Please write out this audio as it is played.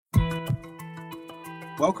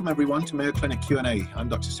Welcome everyone to Mayo Clinic Q&A. I'm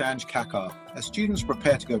Dr. Sanj Kakar. As students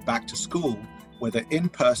prepare to go back to school, whether in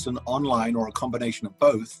person, online, or a combination of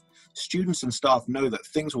both, students and staff know that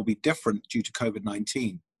things will be different due to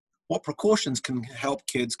COVID-19. What precautions can help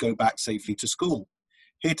kids go back safely to school?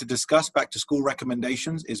 Here to discuss back to school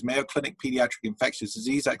recommendations is Mayo Clinic pediatric infectious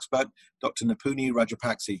disease expert, Dr. Nipuni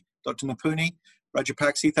Rajapakse. Dr. Nipuni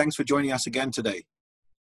Rajapakse, thanks for joining us again today.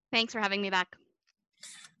 Thanks for having me back.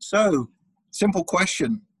 So, simple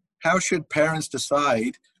question. How should parents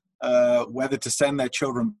decide whether to send their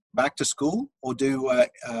children back to school or do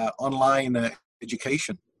online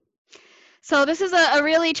education? So this is a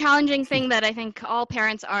really challenging thing that I think all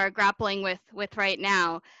parents are grappling with right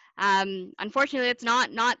now. Unfortunately, it's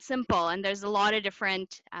not simple, and there's a lot of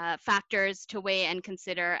different factors to weigh and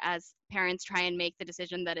consider as parents try and make the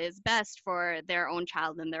decision that is best for their own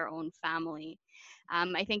child and their own family.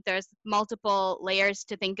 I think there's multiple layers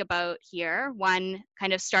to think about here. One,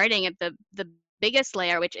 kind of starting at the biggest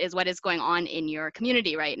layer, which is what is going on in your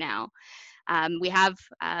community right now. We have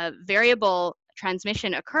variable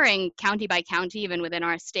transmission occurring county by county, even within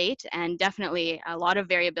our state, and definitely a lot of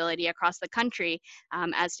variability across the country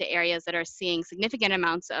as to areas that are seeing significant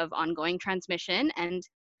amounts of ongoing transmission and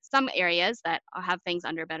some areas that have things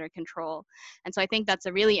under better control. And so I think that's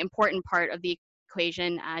a really important part of the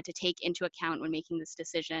equation to take into account when making this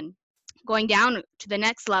decision. Going down to the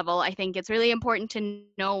next level, I think it's really important to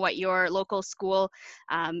know what your local school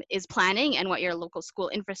is planning and what your local school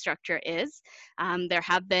infrastructure is. There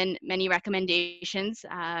have been many recommendations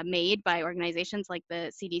made by organizations like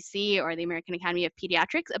the CDC or the American Academy of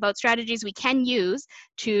Pediatrics about strategies we can use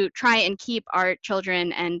to try and keep our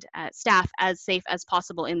children and staff as safe as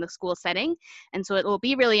possible in the school setting. And so it will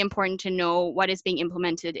be really important to know what is being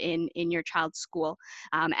implemented in your child's school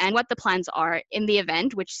and what the plans are in the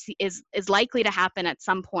event, which is likely to happen at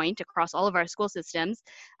some point across all of our school systems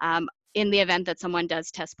in the event that someone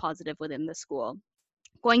does test positive within the school.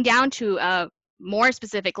 Going down to a more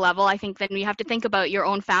specific level, I think then you have to think about your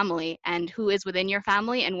own family and who is within your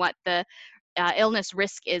family and what the illness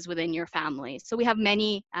risk is within your family. So we have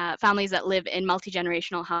many families that live in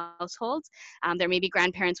multi-generational households. There may be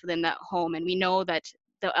grandparents within that home, and we know that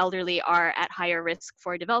the elderly are at higher risk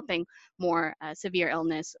for developing more severe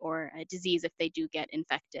illness or disease if they do get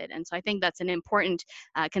infected. And so I think that's an important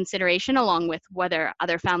consideration, along with whether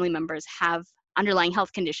other family members have underlying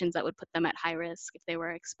health conditions that would put them at high risk if they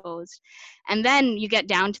were exposed. And then you get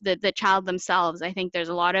down to the child themselves. I think there's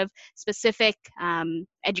a lot of specific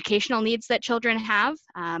educational needs that children have,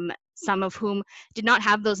 some of whom did not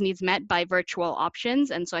have those needs met by virtual options.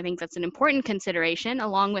 And so I think that's an important consideration,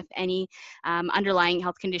 along with any underlying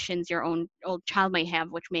health conditions your own old child may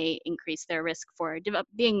have, which may increase their risk for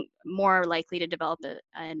being more likely to develop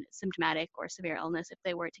a symptomatic or severe illness if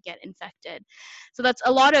they were to get infected. So that's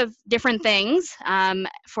a lot of different things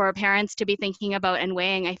for parents to be thinking about and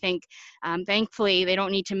weighing. I think thankfully they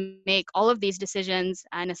don't need to make all of these decisions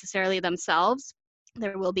necessarily themselves.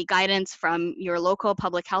 There will be guidance from your local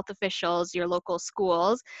public health officials, your local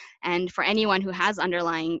schools, and for anyone who has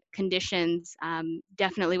underlying conditions,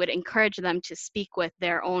 definitely would encourage them to speak with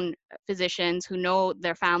their own physicians who know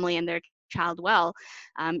their family and their child well,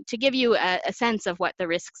 to give you a sense of what the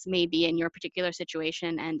risks may be in your particular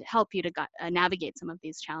situation and help you to navigate some of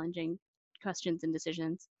these challenging questions and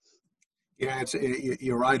decisions. Yeah,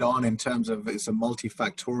 you're right on in terms of it's a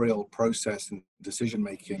multifactorial process in decision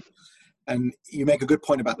making. And you make a good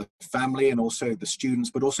point about the family and also the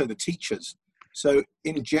students, but also the teachers. So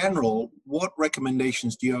in general, what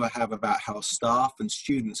recommendations do you have about how staff and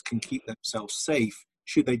students can keep themselves safe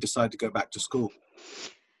should they decide to go back to school?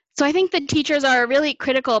 So I think the teachers are a really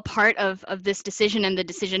critical part of this decision and the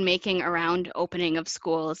decision making around opening of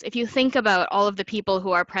schools. If you think about all of the people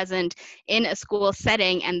who are present in a school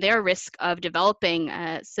setting and their risk of developing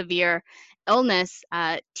severe illness,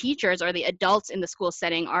 teachers or the adults in the school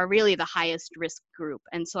setting are really the highest risk group.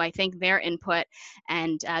 And so I think their input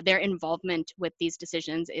and their involvement with these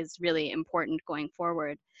decisions is really important going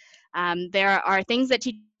forward. There are things that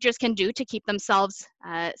teachers can do to keep themselves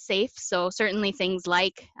safe. So certainly things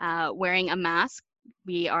like wearing a mask,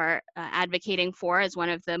 we are advocating for as one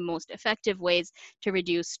of the most effective ways to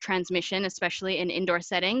reduce transmission, especially in indoor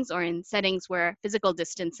settings or in settings where physical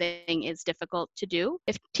distancing is difficult to do.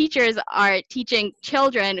 If teachers are teaching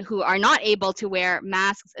children who are not able to wear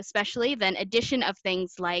masks especially, then addition of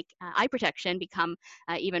things like eye protection become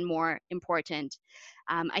even more important.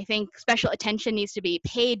 I think special attention needs to be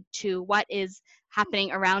paid to what is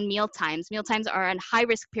happening around meal times. Meal times are a high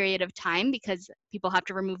risk period of time because people have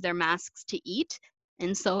to remove their masks to eat.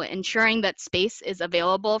 And so ensuring that space is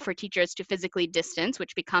available for teachers to physically distance,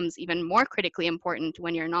 which becomes even more critically important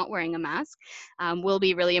when you're not wearing a mask, will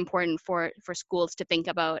be really important for schools to think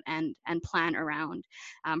about and plan around.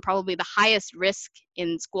 Probably the highest risk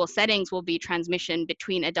in school settings will be transmission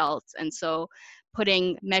between adults. And so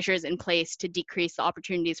putting measures in place to decrease the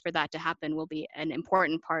opportunities for that to happen will be an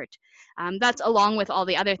important part. That's along with all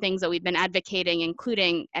the other things that we've been advocating,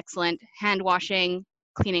 including excellent hand washing,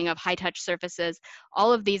 cleaning of high touch surfaces.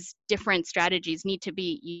 All of these different strategies need to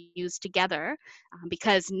be used together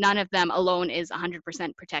because none of them alone is 100%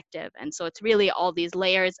 protective. And so it's really all these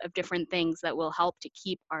layers of different things that will help to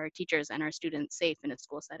keep our teachers and our students safe in a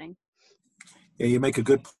school setting. Yeah, you make a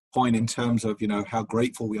good point in terms of, how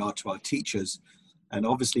grateful we are to our teachers. And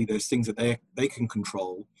obviously there's things that they can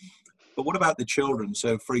control. But what about the children?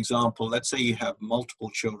 So for example, let's say you have multiple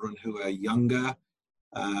children who are younger,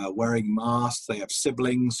 wearing masks, they have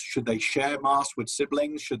siblings. Should they share masks with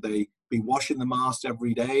siblings? Should they be washing the mask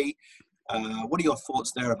every day? What are your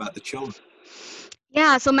thoughts there about the children?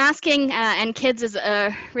 Yeah, so masking and kids is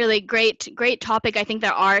a really great topic. I think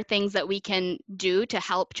there are things that we can do to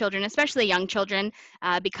help children, especially young children,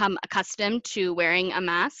 become accustomed to wearing a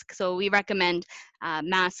mask. So we recommend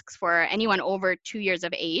masks for anyone over 2 years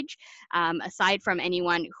of age, aside from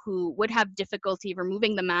anyone who would have difficulty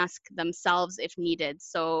removing the mask themselves if needed.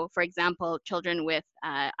 So, for example, children with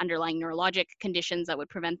underlying neurologic conditions that would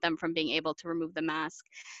prevent them from being able to remove the mask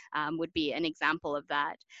would be an example of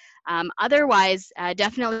that. Otherwise,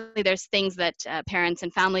 definitely there's things that parents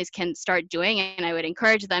and families can start doing, and I would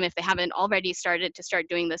encourage them, if they haven't already started, to start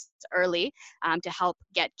doing this early to help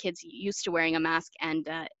get kids used to wearing a mask and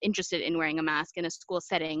interested in wearing a mask in a school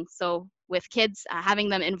setting. So with kids, having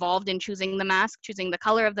them involved in choosing the mask, choosing the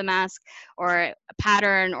color of the mask or a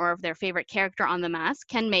pattern or of their favorite character on the mask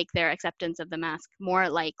can make their acceptance of the mask more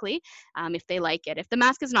likely if they like it. If the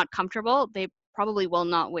mask is not comfortable, they probably will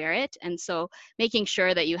not wear it. And so making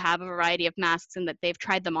sure that you have a variety of masks and that they've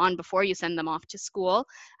tried them on before you send them off to school,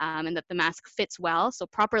 and that the mask fits well. So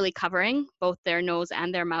properly covering both their nose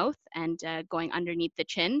and their mouth and going underneath the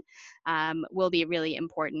chin will be really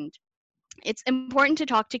important. It's important to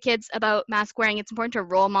talk to kids about mask wearing. It's important to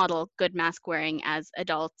role model good mask wearing as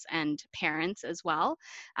adults and parents as well.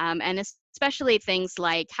 And especially things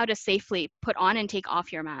like how to safely put on and take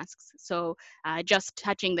off your masks. So just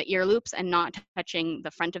touching the ear loops and not touching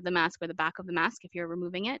the front of the mask or the back of the mask if you're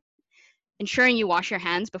removing it. Ensuring you wash your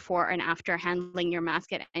hands before and after handling your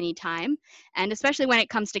mask at any time. And especially when it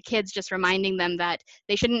comes to kids, just reminding them that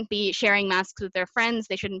they shouldn't be sharing masks with their friends,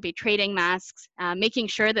 they shouldn't be trading masks, making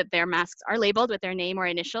sure that their masks are labeled with their name or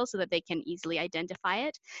initial so that they can easily identify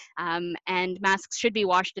it. And masks should be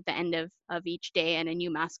washed at the end of each day, and a new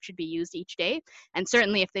mask should be used each day. And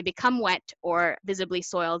certainly if they become wet or visibly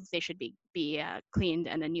soiled, they should be cleaned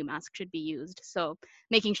and a new mask should be used. So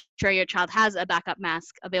making sure your child has a backup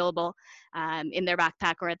mask available in their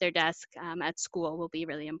backpack or at their desk at school will be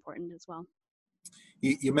really important as well.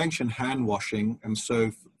 You mentioned hand washing, and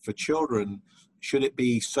so for children, should it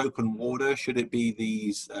be soap and water? Should it be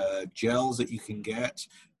these gels that you can get?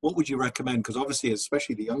 What would you recommend? Because obviously,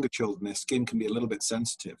 especially the younger children, their skin can be a little bit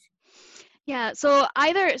sensitive. Yeah, so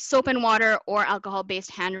either soap and water or alcohol-based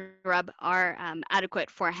hand rub are adequate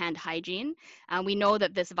for hand hygiene. We know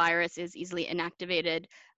that this virus is easily inactivated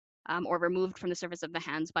or removed from the surface of the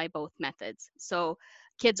hands by both methods. So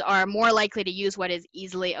kids are more likely to use what is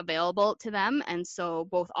easily available to them, and so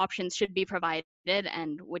both options should be provided,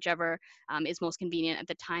 and whichever is most convenient at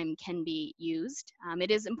the time can be used.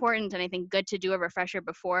 It is important, and I think good, to do a refresher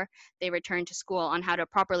before they return to school on how to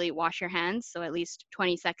properly wash your hands, so at least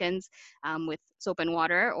 20 seconds with soap and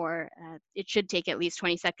water, or it should take at least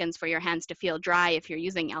 20 seconds for your hands to feel dry if you're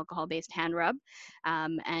using alcohol-based hand rub,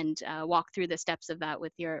 and walk through the steps of that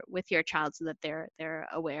with your child so that they're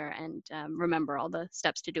aware and remember all the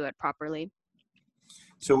steps to do it properly.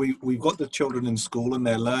 So we've got the children in school and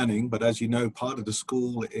they're learning, but as you know, part of the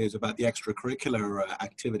school is about the extracurricular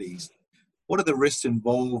activities. What are the risks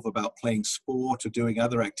involved about playing sport or doing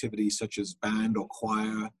other activities such as band or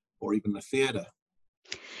choir or even the theater?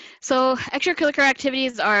 So extracurricular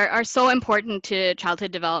activities are so important to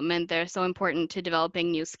childhood development. They're so important to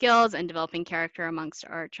developing new skills and developing character amongst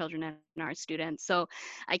our children and our students. So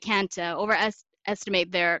I can't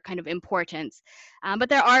overestimate their kind of importance. But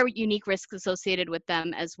there are unique risks associated with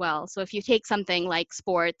them as well. So if you take something like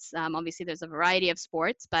sports, obviously there's a variety of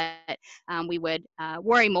sports, but we would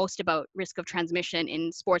worry most about risk of transmission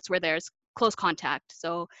in sports where there's close contact.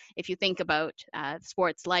 So if you think about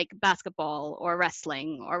sports like basketball or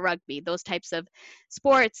wrestling or rugby, those types of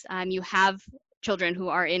sports, you have children who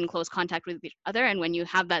are in close contact with each other. And when you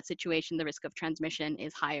have that situation, the risk of transmission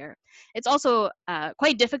is higher. It's also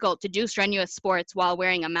quite difficult to do strenuous sports while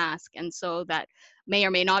wearing a mask. And so that may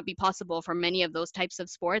or may not be possible for many of those types of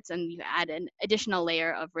sports. And you add an additional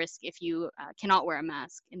layer of risk if you cannot wear a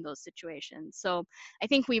mask in those situations. So I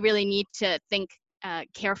think we really need to think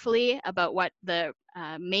carefully about what the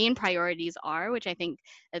main priorities are, which I think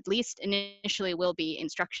at least initially will be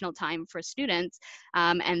instructional time for students.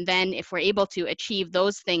 And then if we're able to achieve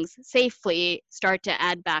those things safely, start to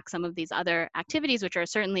add back some of these other activities, which are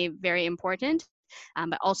certainly very important,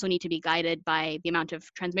 but also need to be guided by the amount of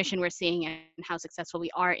transmission we're seeing and how successful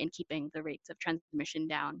we are in keeping the rates of transmission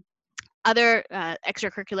down. Other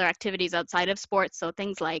extracurricular activities outside of sports, so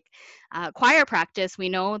things like choir practice, we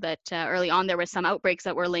know that early on there were some outbreaks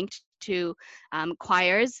that were linked to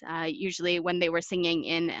choirs, usually when they were singing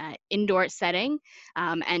in indoor setting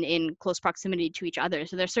and in close proximity to each other.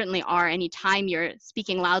 So there certainly are, any time you're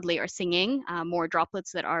speaking loudly or singing, more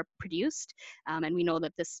droplets that are produced. And we know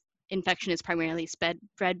that this infection is primarily spread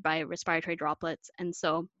by respiratory droplets. And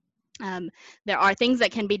so there are things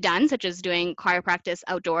that can be done, such as doing choir practice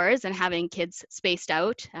outdoors and having kids spaced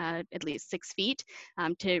out at least 6 feet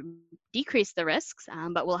to decrease the risks,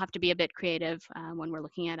 but we'll have to be a bit creative when we're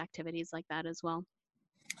looking at activities like that as well.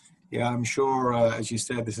 Yeah, I'm sure, as you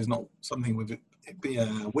said, this is not something we've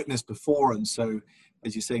witnessed before. And so,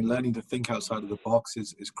 as you're saying, learning to think outside of the box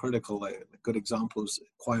is critical. A good example is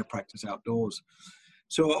choir practice outdoors.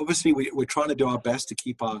 So obviously we're trying to do our best to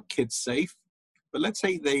keep our kids safe. But let's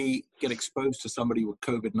say they get exposed to somebody with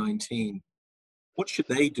COVID-19. What should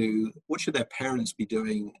they do? What should their parents be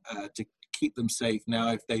doing to keep them safe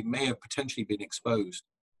now if they may have potentially been exposed?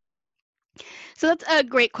 So that's a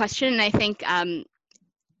great question. And I think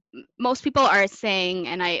most people are saying,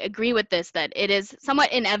 and I agree with this, that it is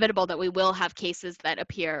somewhat inevitable that we will have cases that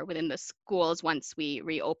appear within the schools once we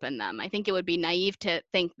reopen them. I think it would be naive to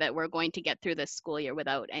think that we're going to get through this school year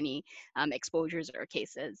without any exposures or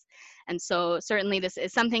cases. And so certainly this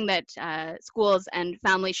is something that schools and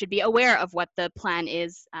families should be aware of, what the plan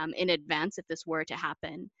is in advance if this were to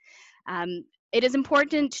happen. It is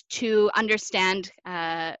important to understand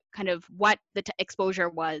kind of what the exposure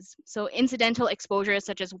was. So incidental exposures,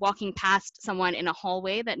 such as walking past someone in a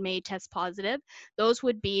hallway that may test positive, those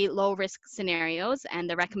would be low risk scenarios, and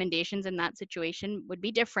the recommendations in that situation would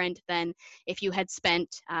be different than if you had spent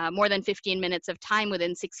more than 15 minutes of time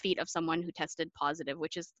within 6 feet of someone who tested positive,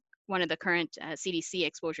 which is one of the current CDC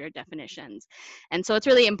exposure definitions. And so it's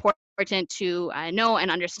really important to know and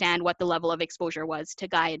understand what the level of exposure was to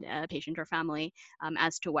guide a patient or family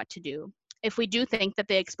as to what to do. If we do think that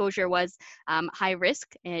the exposure was high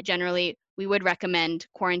risk, generally we would recommend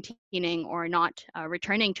quarantining or not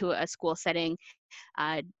returning to a school setting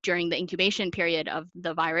during the incubation period of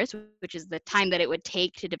the virus, which is the time that it would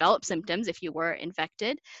take to develop symptoms if you were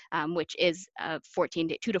infected, which is 2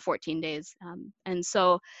 to 14 days. And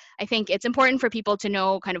so I think it's important for people to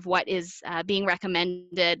know kind of what is being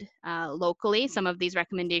recommended locally. Some of these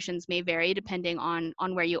recommendations may vary depending on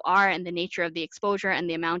where you are and the nature of the exposure and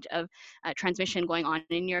the amount of transmission going on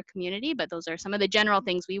in your community, but those are some of the general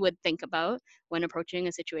things we would think about when approaching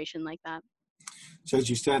a situation like that. So as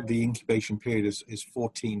you said, the incubation period is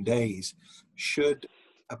 14 days.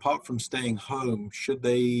 Apart from staying home, should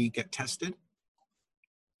they get tested?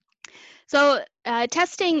 So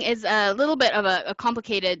testing is a little bit of a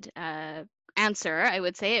complicated answer, I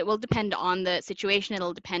would say. It will depend on the situation.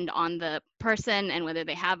 It'll depend on the person and whether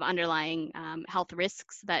they have underlying health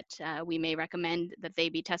risks that we may recommend that they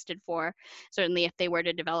be tested for. Certainly, if they were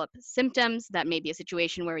to develop symptoms, that may be a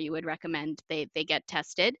situation where you would recommend they get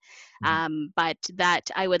tested. But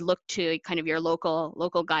that I would look to kind of your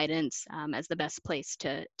local guidance as the best place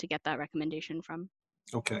to get that recommendation from.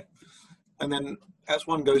 Okay. And then as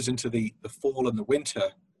one goes into the fall and the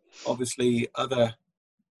winter, obviously other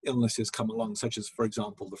illnesses come along, such as, for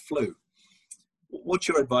example, the flu. What's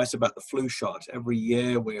your advice about the flu shot? Every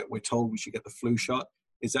year we're told we should get the flu shot.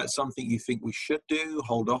 Is that something you think we should do,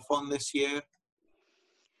 hold off on this year?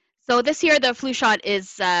 So this year, the flu shot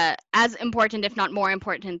is as important, if not more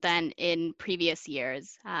important, than in previous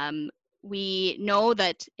years. We know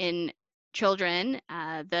that in children,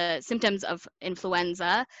 the symptoms of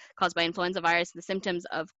influenza caused by influenza virus, the symptoms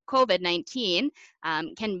of COVID-19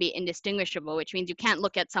 can be indistinguishable, which means you can't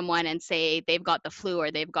look at someone and say they've got the flu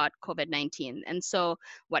or they've got COVID-19. And so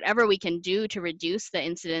whatever we can do to reduce the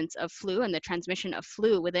incidence of flu and the transmission of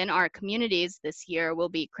flu within our communities this year will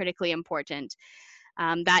be critically important.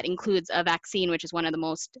 That includes a vaccine, which is one of the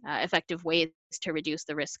most effective ways to reduce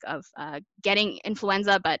the risk of getting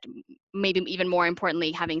influenza, but maybe even more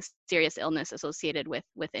importantly, having serious illness associated with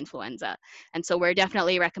influenza. And so we're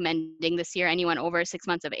definitely recommending this year anyone over 6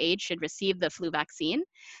 months of age should receive the flu vaccine.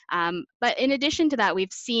 But in addition to that,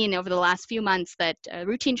 we've seen over the last few months that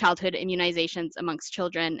routine childhood immunizations amongst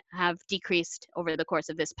children have decreased over the course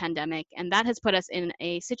of this pandemic. And that has put us in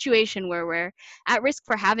a situation where we're at risk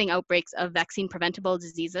for having outbreaks of vaccine preventable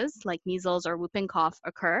diseases like measles or whooping cough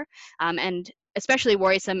occur. And especially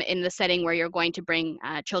worrisome in the setting where you're going to bring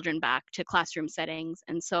children back to classroom settings.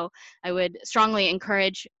 And so I would strongly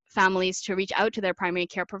encourage families to reach out to their primary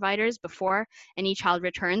care providers before any child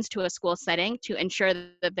returns to a school setting to ensure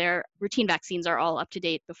that their routine vaccines are all up to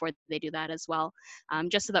date before they do that as well,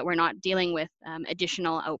 just so that we're not dealing with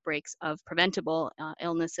additional outbreaks of preventable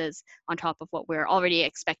illnesses on top of what we're already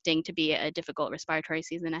expecting to be a difficult respiratory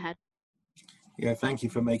season ahead. Yeah, thank you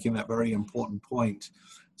for making that very important point.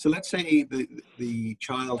 So let's say the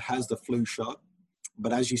child has the flu shot,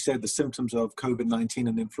 but as you said, the symptoms of COVID-19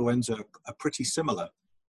 and influenza are pretty similar.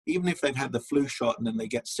 Even if they've had the flu shot and then they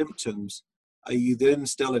get symptoms, are you then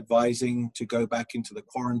still advising to go back into the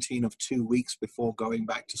quarantine of 2 weeks before going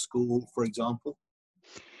back to school, for example?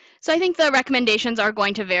 So I think the recommendations are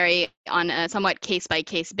going to vary on a somewhat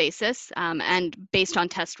case-by-case basis and based on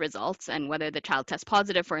test results and whether the child tests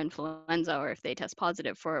positive for influenza or if they test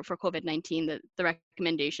positive for COVID-19, the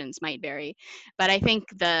recommendations might vary. But I think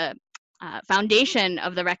the foundation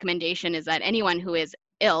of the recommendation is that anyone who is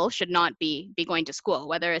ill should not be going to school,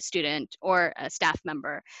 whether a student or a staff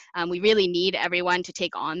member. We really need everyone to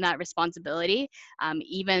take on that responsibility,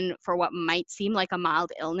 even for what might seem like a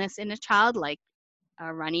mild illness in a child, like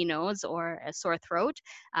a runny nose or a sore throat.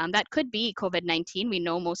 That could be COVID-19. We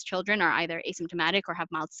know most children are either asymptomatic or have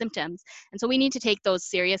mild symptoms. And so we need to take those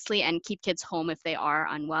seriously and keep kids home if they are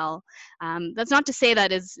unwell. That's not to say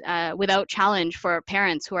that is without challenge for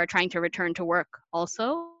parents who are trying to return to work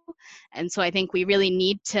also. And so I think we really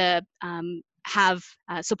need to have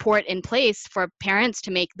support in place for parents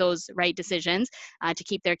to make those right decisions to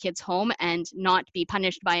keep their kids home and not be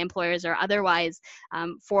punished by employers or otherwise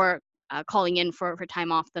for calling in for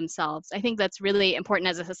time off themselves. I think that's really important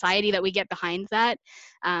as a society that we get behind that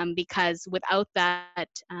because without that,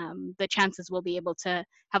 the chances we'll be able to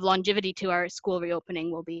have longevity to our school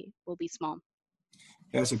reopening will be small.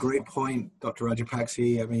 Yeah, it's a great point, Dr.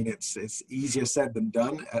 Rajapakse. I mean, it's easier said than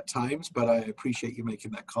done at times, but I appreciate you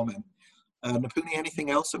making that comment. Nipuni,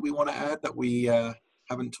 anything else that we want to add that we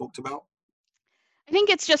haven't talked about? I think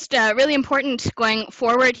it's just really important going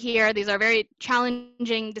forward here. These are very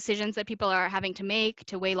challenging decisions that people are having to make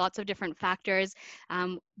to weigh lots of different factors.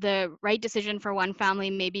 The right decision for one family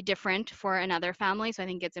may be different for another family. So I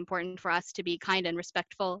think it's important for us to be kind and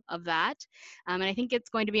respectful of that. And I think it's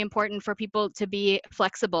going to be important for people to be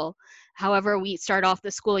flexible. However we start off the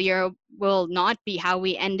school year will not be how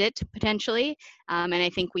we end it potentially. And I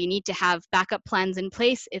think we need to have backup plans in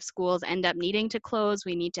place if schools end up needing to close.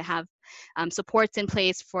 We need to have supports in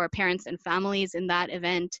place for parents and families in that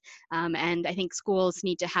event. And I think schools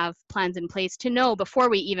need to have plans in place to know before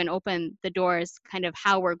we even open the doors kind of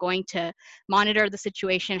how we're going to monitor the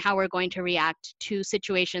situation, how we're going to react to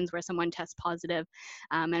situations where someone tests positive.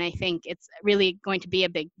 And I think it's really going to be a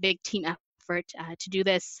big team effort to do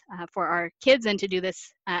this for our kids and to do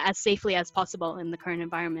this as safely as possible in the current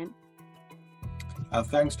environment.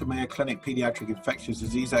 Thanks to Mayo Clinic Pediatric Infectious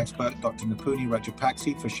Disease expert Dr. Nipuni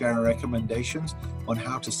Rajapakse for sharing recommendations on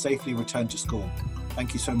how to safely return to school.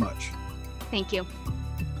 Thank you so much. Thank you.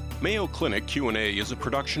 Mayo Clinic Q&A is a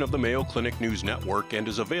production of the Mayo Clinic News Network and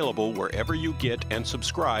is available wherever you get and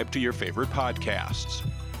subscribe to your favorite podcasts.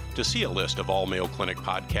 To see a list of all Mayo Clinic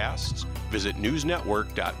podcasts, visit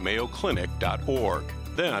newsnetwork.mayoclinic.org.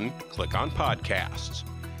 Then click on Podcasts.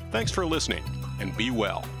 Thanks for listening, and be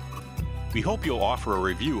well. We hope you'll offer a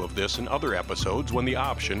review of this and other episodes when the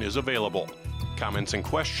option is available. Comments and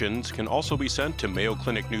questions can also be sent to Mayo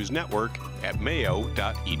Clinic News Network at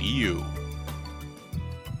mayo.edu.